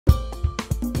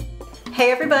Hey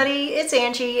everybody, it's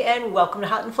Angie and welcome to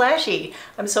Hot and Flashy.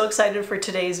 I'm so excited for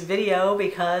today's video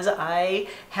because I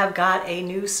have got a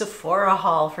new Sephora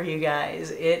haul for you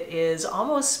guys. It is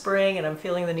almost spring and I'm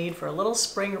feeling the need for a little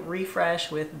spring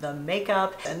refresh with the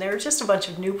makeup. And there are just a bunch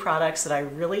of new products that I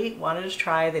really wanted to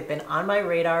try. They've been on my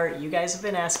radar. You guys have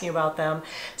been asking about them.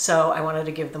 So I wanted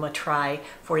to give them a try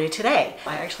for you today.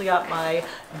 I actually got my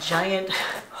giant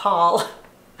haul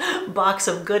box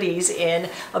of goodies in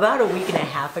about a week and a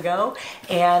half ago,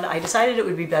 and I decided it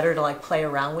would be better to play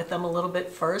around with them a little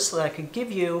bit first so that I could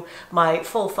give you my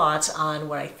full thoughts on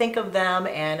what I think of them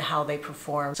and how they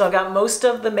perform. So I've got most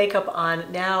of the makeup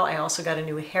on now. I also got a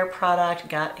new hair product,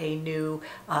 got a new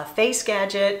face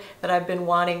gadget that I've been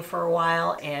wanting for a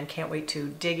while, and can't wait to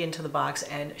dig into the box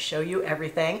and show you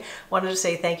everything. Wanted to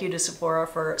say thank you to Sephora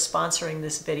for sponsoring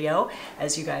this video.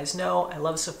 As you guys know, I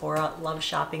love Sephora, love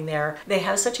shopping there. They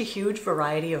have such a huge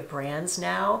variety of brands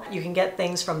now. You can get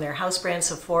things from their house brand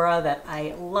Sephora that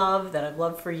I love, that I've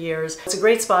loved for years. It's a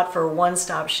great spot for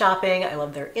one-stop shopping. I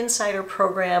love their insider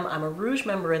program. I'm a Rouge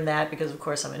member in that because of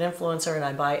course I'm an influencer and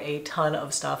I buy a ton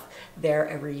of stuff there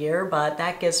every year, but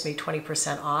that gives me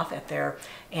 20% off at their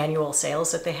annual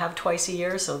sales that they have twice a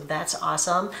year, so that's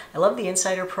awesome. I love the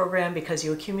insider program because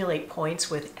you accumulate points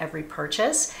with every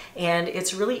purchase and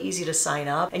it's really easy to sign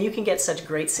up and you can get such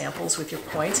great samples with your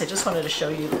points. I just wanted to show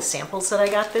you the samples that I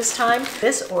got this time.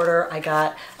 This order I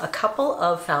got a couple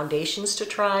of foundations to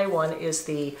try. One is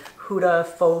the Huda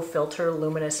Faux Filter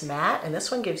Luminous Matte, and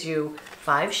this one gives you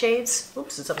 5 shades.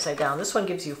 Oops, it's upside down. This one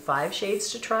gives you 5 shades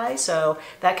to try, so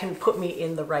that can put me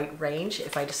in the right range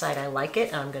if I decide I like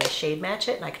it, and I'm going to shade match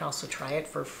it, and I can also try it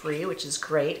for free, which is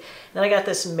great. And then I got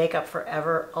this Makeup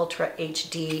Forever Ultra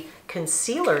HD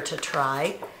Concealer to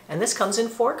try, and this comes in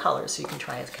 4 colors, so you can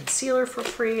try a concealer for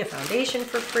free, a foundation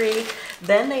for free.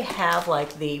 Then they have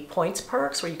like the points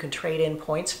perks where you can trade in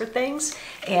points for things,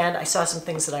 and I saw some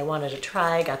things that I wanted to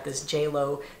try. I got this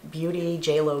JLo Beauty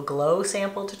JLo Glow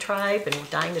sample to try. Been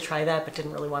dying to try that, but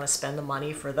didn't really want to spend the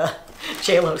money for the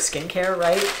JLo skincare,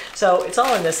 right? So it's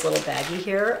all in this little baggie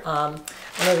here.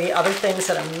 One of the other things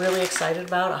that I'm really excited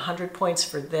about, 100 points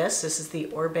for this. This is the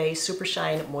Orbe Super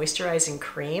Shine Moisturizing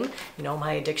Cream. You know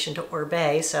my addiction to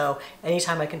Orbe, so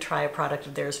anytime I can try a product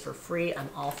of theirs for free, I'm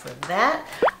all for that.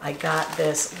 I got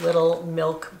this little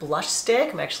Milk blush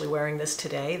stick. I'm actually wearing this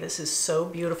today. This is so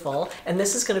beautiful, and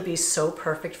this is going to be so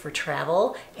perfect for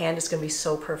travel, and it's going to be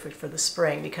so perfect for the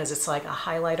spring because it's like a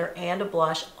highlighter and a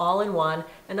blush all in one,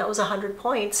 and that was 100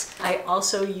 points. I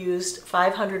also used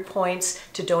 500 points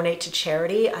to donate to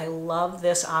charity. I love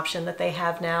this option that they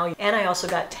have now, and I also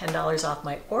got $10 off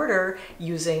my order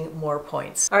using more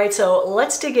points. All right, so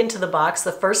let's dig into the box.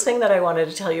 The first thing that I wanted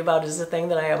to tell you about is the thing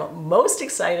that I am most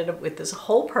excited with this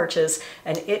whole purchase,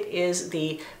 and it is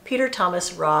the Peter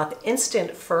Thomas Roth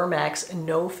Instant Firmex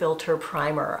No Filter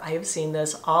Primer. I have seen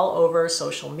this all over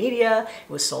social media.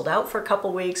 It was sold out for a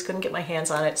couple weeks, couldn't get my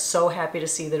hands on it. So happy to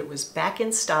see that it was back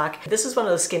in stock. This is one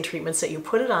of those skin treatments that you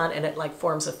put it on and it like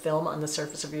forms a film on the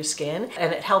surface of your skin,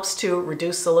 and it helps to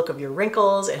reduce the look of your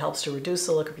wrinkles. It helps to reduce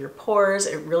the look of your pores.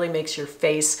 It really makes your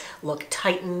face look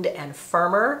tightened and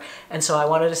firmer. And so I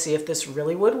wanted to see if this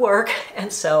really would work.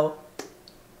 And so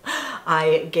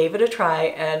I gave it a try,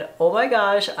 and oh my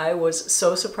gosh, I was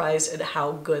so surprised at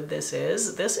how good this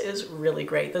is. This is really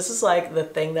great. This is like the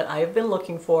thing that I've been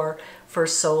looking for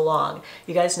so long.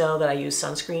 You guys know that I use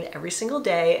sunscreen every single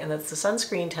day, and that the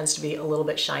sunscreen tends to be a little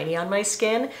bit shiny on my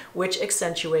skin, which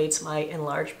accentuates my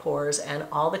enlarged pores and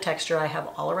all the texture I have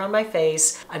all around my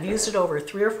face. I've used it over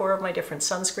 3 or 4 of my different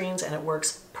sunscreens, and it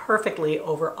works perfectly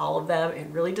over all of them. It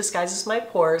really disguises my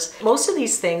pores. Most of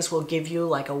these things will give you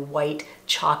like a white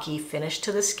chalky finish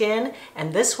to the skin,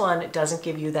 and this one doesn't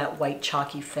give you that white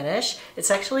chalky finish.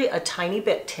 It's actually a tiny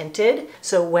bit tinted,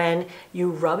 so when you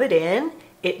rub it in,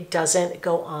 it doesn't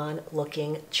go on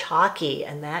looking chalky,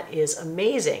 and that is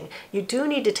amazing. You do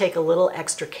need to take a little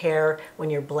extra care when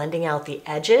you're blending out the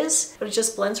edges, but it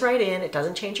just blends right in. It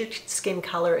doesn't change your skin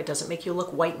color. It doesn't make you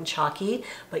look white and chalky,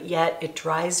 but yet it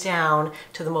dries down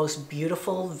to the most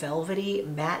beautiful velvety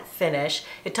matte finish.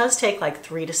 It does take like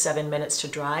 3 to 7 minutes to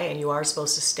dry, and you are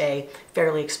supposed to stay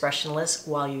fairly expressionless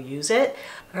while you use it.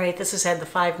 All right, this has had the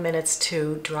 5 minutes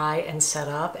to dry and set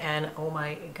up, and oh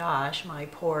my gosh, my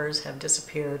pores have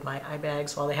disappeared. My eye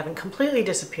bags, while they haven't completely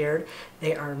disappeared,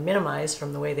 they are minimized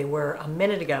from the way they were a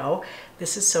minute ago.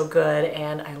 This is so good,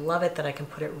 and I love it that I can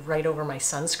put it right over my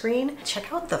sunscreen.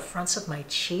 Check out the fronts of my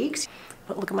cheeks,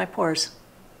 but look at my pores.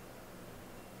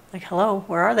 Like, hello,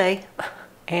 where are they?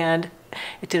 And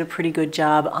it did a pretty good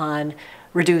job on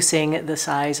reducing the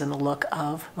size and the look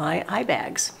of my eye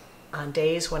bags. on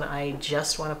days when I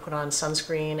just want to put on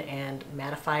sunscreen and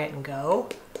mattify it and go.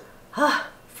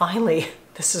 Finally,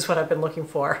 this is what I've been looking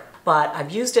for. But I've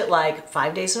used it like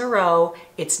 5 days in a row.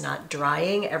 It's not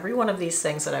drying. Every one of these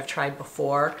things that I've tried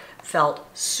before felt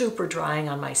super drying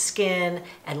on my skin,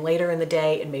 and later in the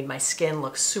day it made my skin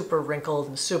look super wrinkled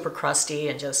and super crusty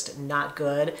and just not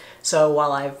good. So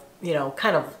while I've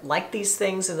kind of liked these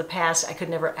things in the past, I could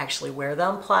never actually wear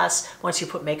them. Plus, once you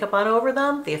put makeup on over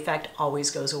them, the effect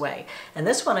always goes away. And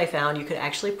this one I found you could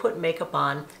actually put makeup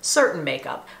on, certain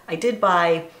makeup. I did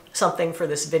buy something for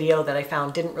this video that I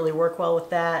found didn't really work well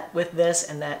with this,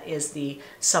 and that is the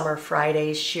Summer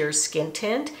Fridays Sheer Skin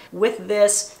Tint. With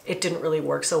this, it didn't really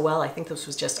work so well. I think this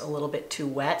was just a little bit too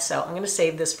wet, so I'm gonna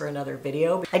save this for another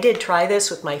video. I did try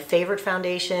this with my favorite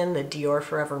foundation, the Dior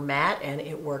Forever Matte, and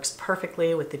it works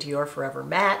perfectly with the Dior Forever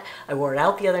Matte. I wore it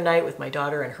out the other night with my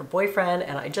daughter and her boyfriend,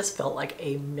 and I just felt like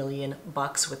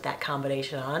 $1,000,000 with that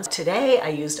combination on. Today, I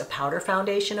used a powder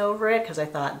foundation over it because I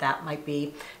thought that might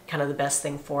be kind of the best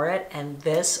thing for it, and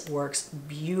this works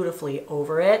beautifully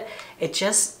over it. It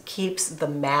just keeps the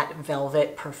matte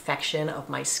velvet perfection of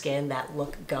my skin, that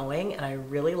look going, and I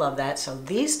really love that. So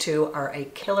these two are a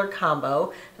killer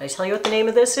combo. Did I tell you what the name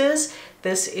of this is?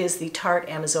 This is the Tarte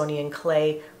Amazonian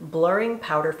Clay Blurring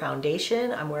Powder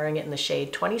Foundation. I'm wearing it in the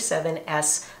shade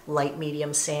 27S Light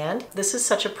Medium Sand. This is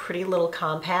such a pretty little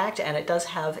compact, and it does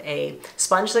have a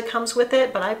sponge that comes with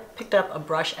it, but I picked up a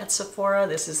brush at Sephora.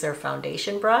 This is their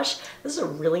foundation brush. This is a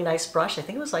really nice brush. I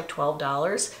think it was like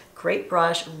 $12. Great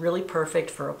brush, really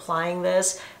perfect for applying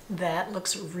this. That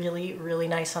looks really, really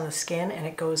nice on the skin, and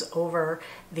it goes over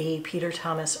the Peter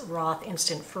Thomas Roth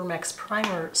Instant Firmex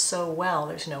Primer so well.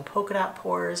 There's no polka dot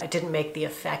pores. I didn't make the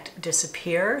effect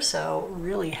disappear, so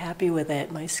really happy with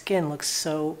it. My skin looks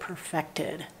so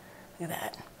perfected. Look at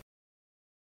that.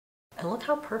 And look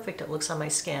how perfect it looks on my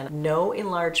skin. No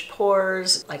enlarged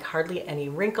pores, like hardly any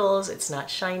wrinkles. It's not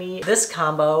shiny. This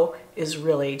combo is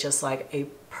really just like a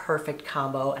perfect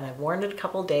combo, and I've worn it a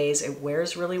couple days. It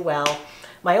wears really well.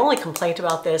 My only complaint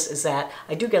about this is that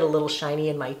I do get a little shiny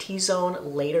in my T-zone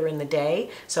later in the day.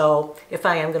 So if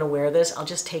I am going to wear this, I'll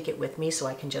just take it with me so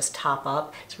I can just top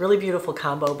up. It's a really beautiful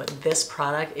combo, but this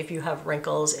product, if you have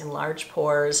wrinkles, enlarged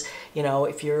pores,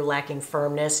 if you're lacking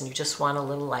firmness and you just want a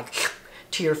little like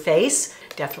to your face,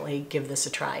 definitely give this a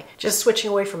try. Just switching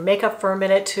away from makeup for a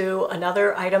minute to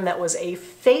another item that was a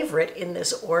favorite in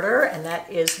this order, and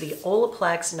that is the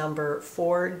Olaplex number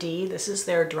 4D. This is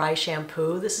their dry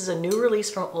shampoo. This is a new release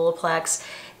from Olaplex,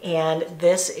 and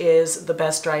this is the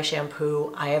best dry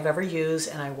shampoo I have ever used,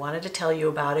 and I wanted to tell you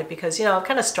about it because, I've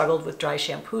kind of struggled with dry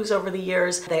shampoos over the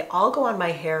years. They all go on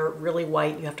my hair really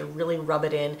white. You have to really rub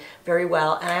it in very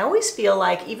well, and I always feel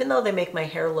like even though they make my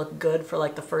hair look good for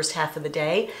like the first half of the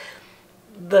day,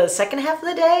 the second half of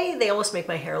the day, they almost make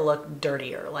my hair look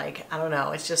dirtier. Like, I don't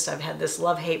know, it's just I've had this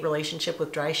love-hate relationship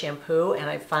with dry shampoo, and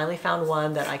I finally found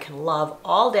one that I can love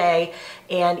all day,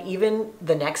 and even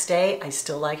the next day, I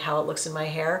still like how it looks in my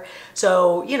hair.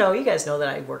 So, you guys know that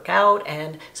I work out,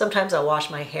 and sometimes I'll wash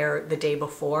my hair the day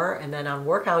before, and then on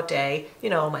workout day,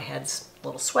 my head's a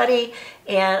little sweaty,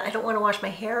 and I don't want to wash my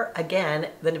hair again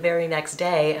the very next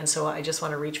day, and so I just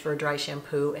want to reach for a dry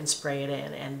shampoo and spray it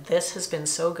in, and this has been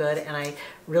so good, and I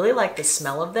really like the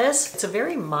smell of this. It's a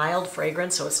very mild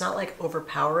fragrance, so it's not like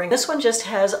overpowering. This one just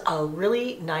has a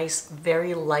really nice,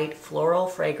 very light floral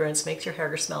fragrance, makes your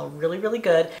hair smell really, really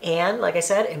good, and like I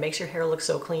said, it makes your hair look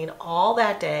so clean all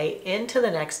that day into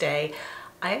the next day.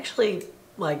 I actually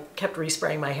kept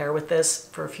respraying my hair with this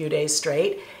for a few days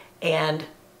straight, and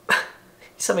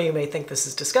some of you may think this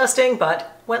is disgusting,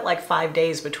 but went like 5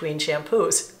 days between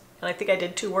shampoos. And I think I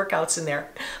did 2 workouts in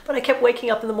there. But I kept waking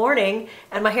up in the morning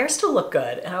and my hair still looked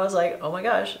good. And I was like, oh my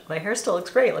gosh, my hair still looks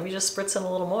great. Let me just spritz in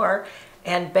a little more.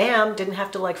 And bam, didn't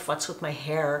have to futz with my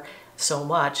hair so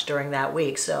much during that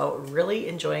week. So really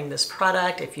enjoying this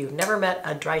product. If you've never met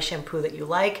a dry shampoo that you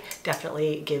like,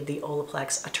 definitely give the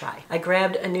Olaplex a try. I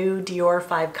grabbed a new Dior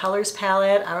 5 Colors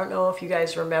palette. I don't know if you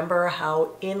guys remember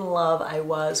how in love I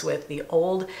was with the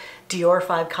old Dior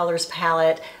 5 Colors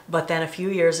palette, but then a few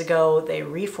years ago they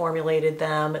reformulated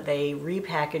them, they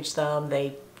repackaged them,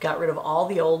 they got rid of all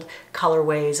the old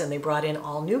colorways and they brought in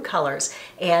all new colors.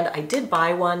 And I did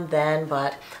buy one then,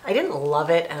 but I didn't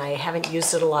love it and I haven't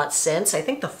used it a lot since. I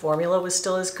think the formula was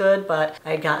still as good, but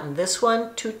I had gotten this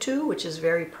one, Tutu, which is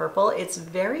very purple. It's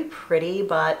very pretty,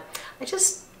 but I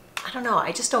don't know,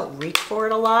 I just don't reach for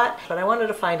it a lot, but I wanted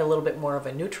to find a little bit more of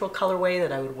a neutral colorway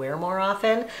that I would wear more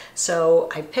often.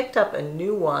 So I picked up a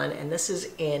new one, and this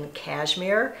is in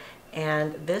cashmere.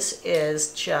 And this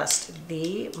is just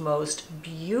the most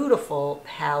beautiful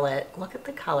palette. Look at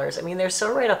the colors. I mean, they're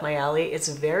so right up my alley. It's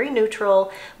very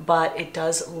neutral, but it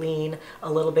does lean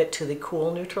a little bit to the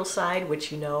cool neutral side,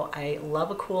 which, you know, I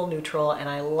love a cool neutral, and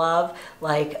I love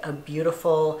like a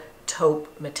beautiful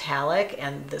taupe metallic,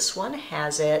 and this one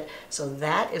has it, so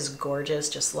that is gorgeous.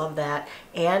 Just love that.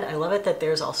 And I love it that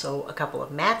there's also a couple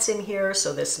of mattes in here,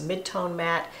 so this mid-tone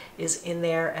matte is in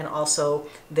there, and also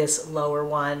this lower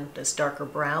one, this darker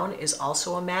brown, is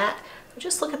also a matte.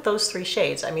 Just look at those three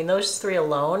shades. I mean, those three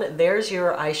alone, there's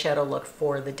your eyeshadow look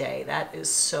for the day. That is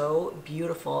so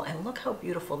beautiful, and look how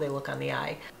beautiful they look on the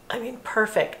eye. I mean,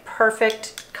 perfect,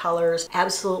 perfect colors.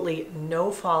 Absolutely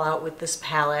no fallout with this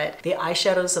palette. The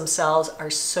eyeshadows themselves are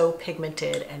so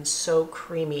pigmented and so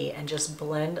creamy and just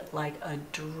blend like a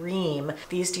dream.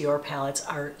 These Dior palettes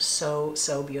are so,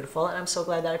 so beautiful, and I'm so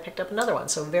glad that I picked up another one.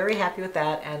 So very happy with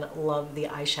that, and love the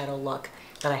eyeshadow look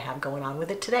that I have going on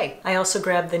with it today. I also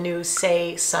grabbed the new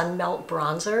Say Sun Melt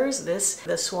bronzers.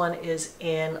 This one is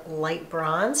in light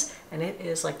bronze, and it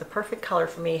is like the perfect color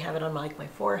for me. Have it on my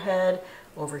forehead,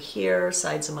 over here,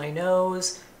 sides of my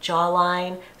nose,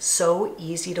 jawline. So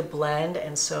easy to blend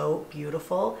and so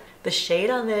beautiful. The shade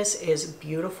on this is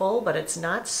beautiful, but it's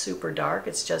not super dark.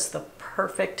 It's just the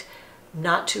perfect,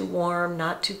 not too warm,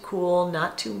 not too cool,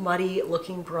 not too muddy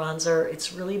looking bronzer.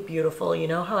 It's really beautiful. You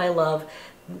know how I love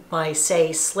my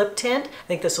Say Slip Tint. I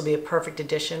think this will be a perfect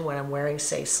addition when I'm wearing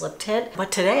Say Slip Tint.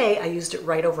 But today I used it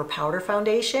right over powder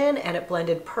foundation, and it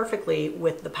blended perfectly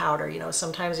with the powder. You know,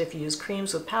 sometimes if you use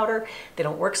creams with powder, they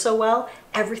don't work so well.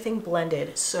 Everything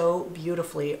blended so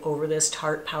beautifully over this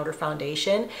Tarte powder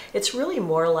foundation. It's really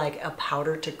more like a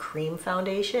powder to cream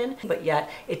foundation, but yet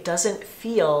it doesn't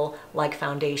feel like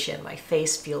foundation. My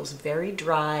face feels very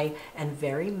dry and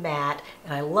very matte,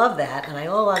 and I love that. And I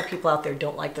know a lot of people out there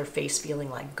don't like their face feeling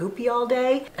like goopy all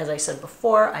day. As I said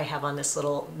before, I have on this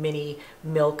little mini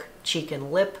milk cheek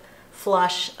and lip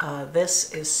flush.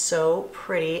 This is so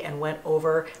pretty and went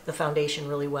over the foundation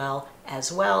really well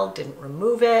as well. Didn't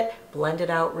remove it, blended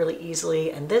out really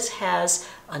easily, and this has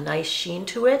a nice sheen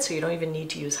to it, so you don't even need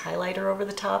to use highlighter over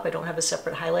the top. I don't have a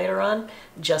separate highlighter on,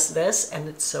 just this, and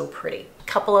it's so pretty. A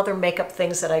couple other makeup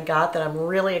things that I got that I'm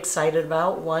really excited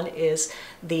about. One is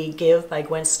the Give by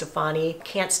Gwen Stefani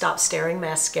Can't Stop Staring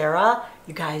mascara.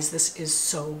 You guys, this is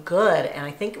so good, and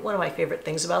I think one of my favorite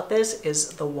things about this is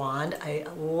the wand. I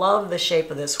love the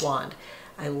shape of this wand.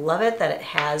 I love it that it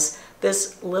has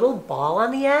this little ball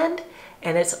on the end,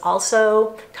 and it's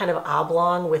also kind of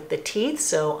oblong with the teeth.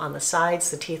 So on the sides,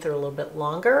 the teeth are a little bit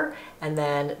longer, and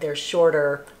then they're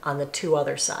shorter on the two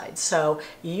other sides. So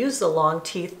you use the long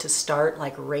teeth to start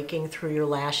like raking through your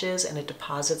lashes, and it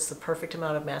deposits the perfect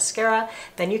amount of mascara.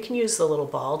 Then you can use the little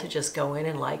ball to just go in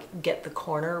and like get the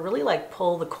corner, really like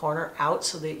pull the corner out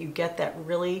so that you get that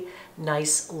really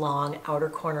nice long outer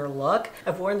corner look.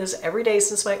 I've worn this every day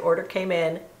since my order came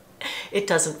in. It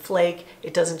doesn't flake,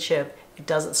 it doesn't chip, it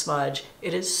doesn't smudge.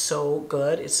 It is so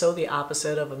good. It's so the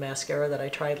opposite of a mascara that I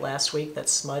tried last week that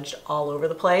smudged all over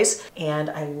the place. And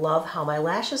I love how my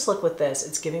lashes look with this.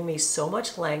 It's giving me so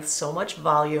much length, so much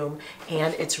volume,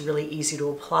 and it's really easy to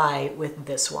apply with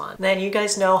this one. Then you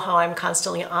guys know how I'm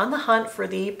constantly on the hunt for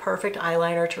the perfect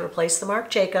eyeliner to replace the Marc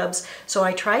Jacobs. So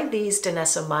I tried these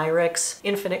Danessa Myricks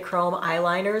Infinite Chrome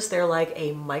eyeliners. They're like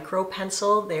a micro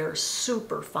pencil. They're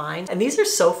super fine. And these are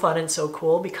so fun and so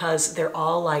cool because they're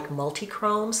all like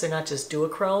multi-chromes. They're not just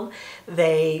duochrome.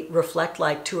 They reflect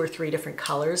like 2 or 3 different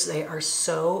colors. They are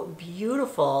so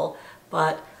beautiful,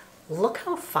 but look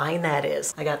how fine that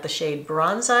is. I got the shade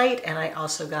Bronzite, and I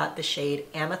also got the shade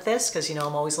Amethyst, because you know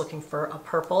I'm always looking for a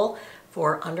purple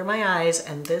for under my eyes,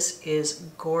 and this is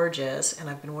gorgeous, and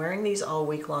I've been wearing these all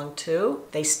week long too.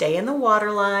 They stay in the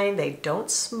waterline, they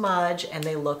don't smudge, and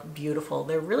they look beautiful.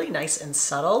 They're really nice and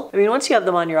subtle. I mean, once you have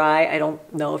them on your eye, I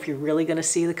don't know if you're really gonna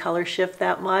see the color shift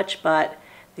that much, but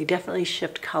they definitely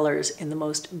shift colors in the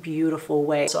most beautiful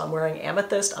way. So I'm wearing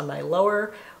Amethyst on my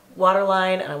lower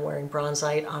waterline, and I'm wearing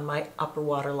Bronzite on my upper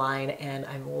waterline, and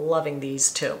I'm loving these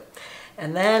too.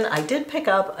 And then I did pick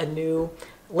up a new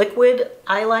liquid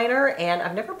eyeliner, and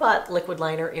I've never bought liquid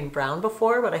liner in brown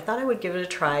before, but I thought I would give it a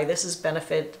try. This is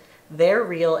Benefit Their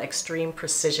Real Extreme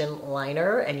Precision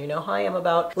Liner, and you know how I am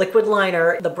about liquid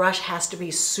liner. The brush has to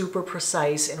be super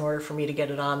precise in order for me to get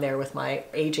it on there with my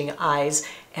aging eyes,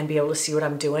 and be able to see what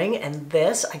I'm doing. And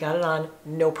this, I got it on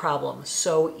no problem.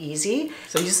 So easy.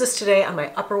 So I used this today on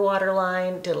my upper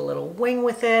waterline, did a little wing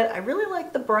with it. I really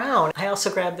like the brown. I also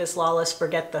grabbed this Lawless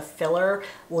Forget the Filler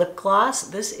lip gloss.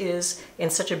 This is in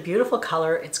such a beautiful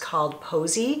color. It's called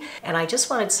Posy. And I just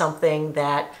wanted something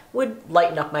that would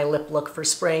lighten up my lip look for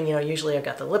spring. You know, usually I've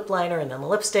got the lip liner and then the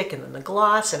lipstick and then the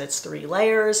gloss, and it's 3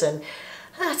 layers, and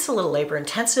it's a little labor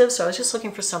intensive, so I was just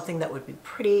looking for something that would be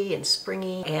pretty and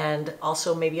springy and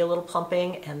also maybe a little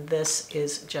plumping, and this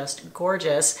is just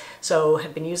gorgeous. So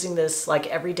I've been using this like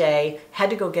every day. Had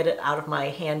to go get it out of my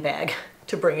handbag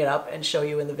to bring it up and show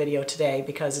you in the video today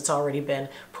because it's already been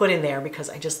put in there, because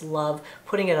I just love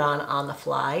putting it on the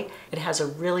fly. It has a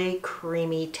really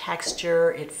creamy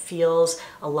texture. It feels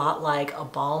a lot like a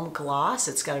balm gloss.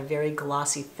 It's got a very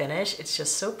glossy finish. It's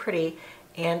just so pretty.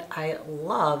 And I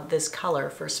love this color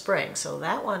for spring. So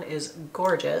that one is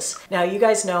gorgeous. Now you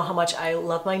guys know how much I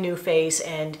love my NuFace,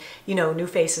 and you know,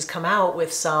 NuFace has come out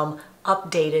with some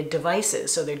updated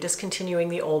devices. So they're discontinuing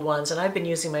the old ones, and I've been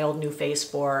using my old NuFace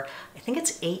for, I think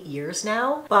it's 8 years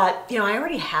now. But you know, I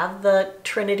already have the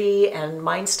Trinity and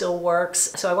mine still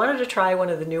works. So I wanted to try one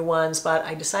of the new ones, but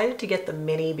I decided to get the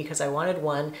mini because I wanted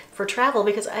one for travel,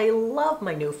 because I love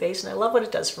my NuFace and I love what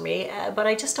it does for me, but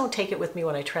I just don't take it with me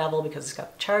when I travel because it's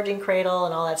got the charging cradle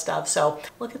and all that stuff. So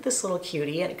look at this little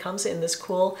cutie, and it comes in this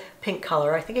cool pink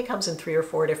color. I think it comes in 3 or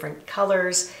 4 different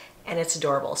colors, and it's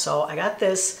adorable. So I got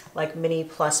this like mini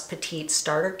plus petite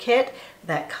starter kit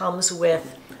that comes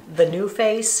with the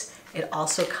NuFace. It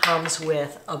also comes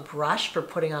with a brush for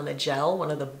putting on the gel, one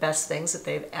of the best things that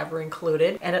they've ever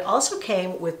included. And it also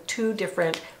came with 2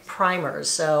 different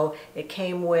primers. So it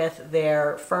came with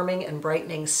their Firming and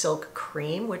Brightening Silk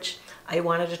Cream, which I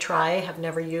wanted to try, have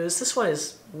never used. This one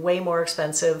is way more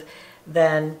expensive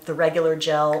than the regular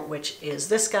gel, which is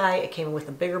this guy. It came with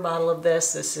a bigger bottle of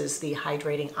this. This is the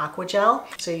Hydrating Aqua Gel.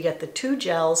 So you get the 2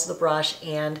 gels, the brush,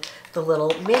 and the little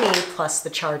mini plus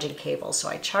the charging cable. So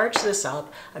I charged this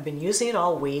up. I've been using it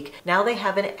all week. Now they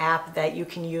have an app that you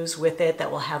can use with it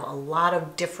that will have a lot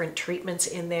of different treatments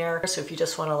in there. So if you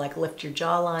just want to like lift your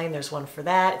jawline, there's one for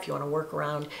that. If you want to work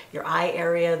around your eye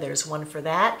area, there's one for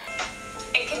that.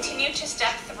 And continue to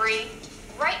step 3,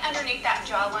 right underneath that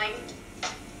jawline.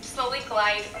 Slowly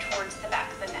glide towards the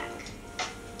back of the neck.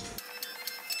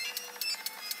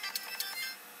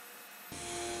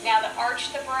 Now to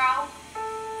arch the brow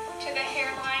to the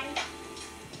hairline,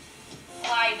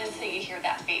 glide until you hear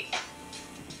that beat.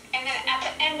 And then at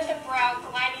the end of the brow,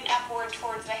 gliding upward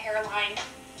towards the hairline,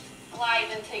 glide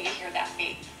until you hear that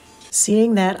beat.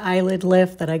 Seeing that eyelid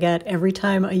lift that I get every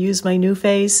time I use my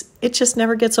NuFace, it just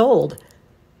never gets old.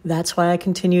 That's why I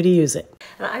continue to use it.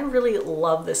 And I really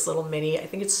love this little mini. I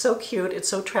think it's so cute. It's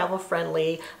so travel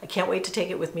friendly. I can't wait to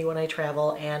take it with me when I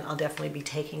travel, and I'll definitely be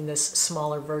taking this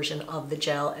smaller version of the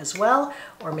gel as well,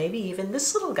 or maybe even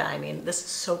this little guy. I mean, this is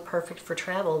so perfect for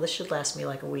travel. This should last me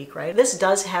like a week, right? This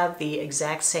does have the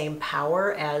exact same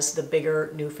power as the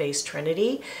bigger NuFace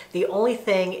Trinity. The only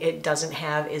thing it doesn't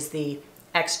have is the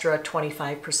extra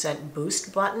 25%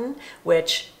 boost button,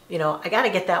 which, you know, I got to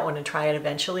get that one and try it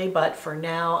eventually, but for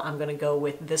now I'm going to go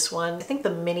with this one. I think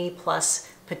the mini plus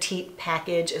petite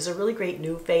package is a really great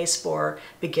NuFace for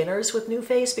beginners with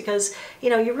NuFace, because, you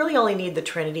know, you really only need the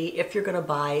Trinity if you're going to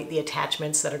buy the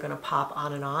attachments that are going to pop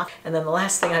on and off. And then the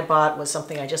last thing I bought was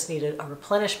something I just needed a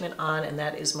replenishment on, and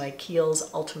that is my Kiehl's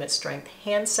Ultimate Strength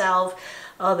Hand Salve.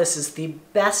 Oh, this is the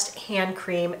best hand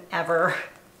cream ever.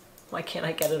 Why can't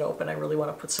I get it open? I really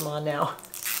want to put some on now.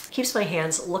 Keeps my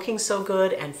hands looking so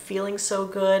good and feeling so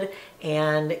good,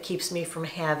 and it keeps me from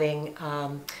having,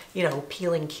 you know,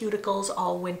 peeling cuticles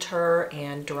all winter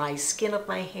and dry skin of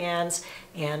my hands,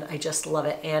 and I just love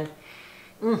it. And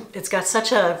it's got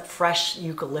such a fresh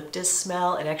eucalyptus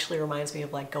smell. It actually reminds me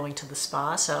of like going to the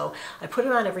spa. So I put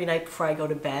it on every night before I go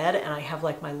to bed, and I have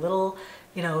like my little,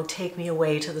 you know, take me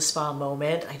away to the spa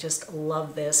moment. I just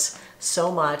love this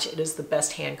so much. It is the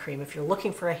best hand cream. If you're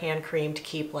looking for a hand cream to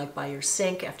keep like by your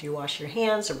sink after you wash your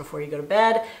hands or before you go to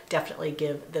bed, definitely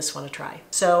give this one a try.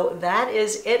 So that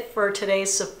is it for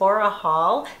today's Sephora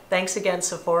haul. Thanks again,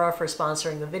 Sephora, for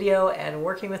sponsoring the video and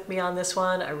working with me on this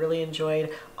one. I really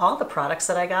enjoyed all the products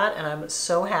that I got, and I'm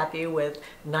so happy with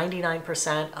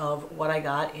 99% of what I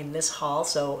got in this haul.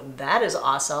 So that is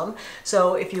awesome.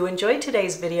 So if you enjoyed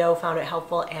today's video, found it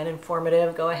helpful and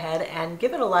informative, go ahead and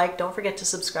give it a like. Don't forget to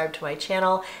subscribe to my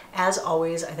channel. As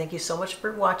always, I thank you so much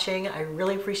for watching. I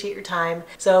really appreciate your time.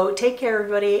 So take care,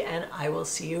 everybody, and I will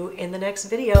see you in the next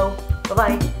video.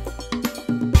 Bye-bye.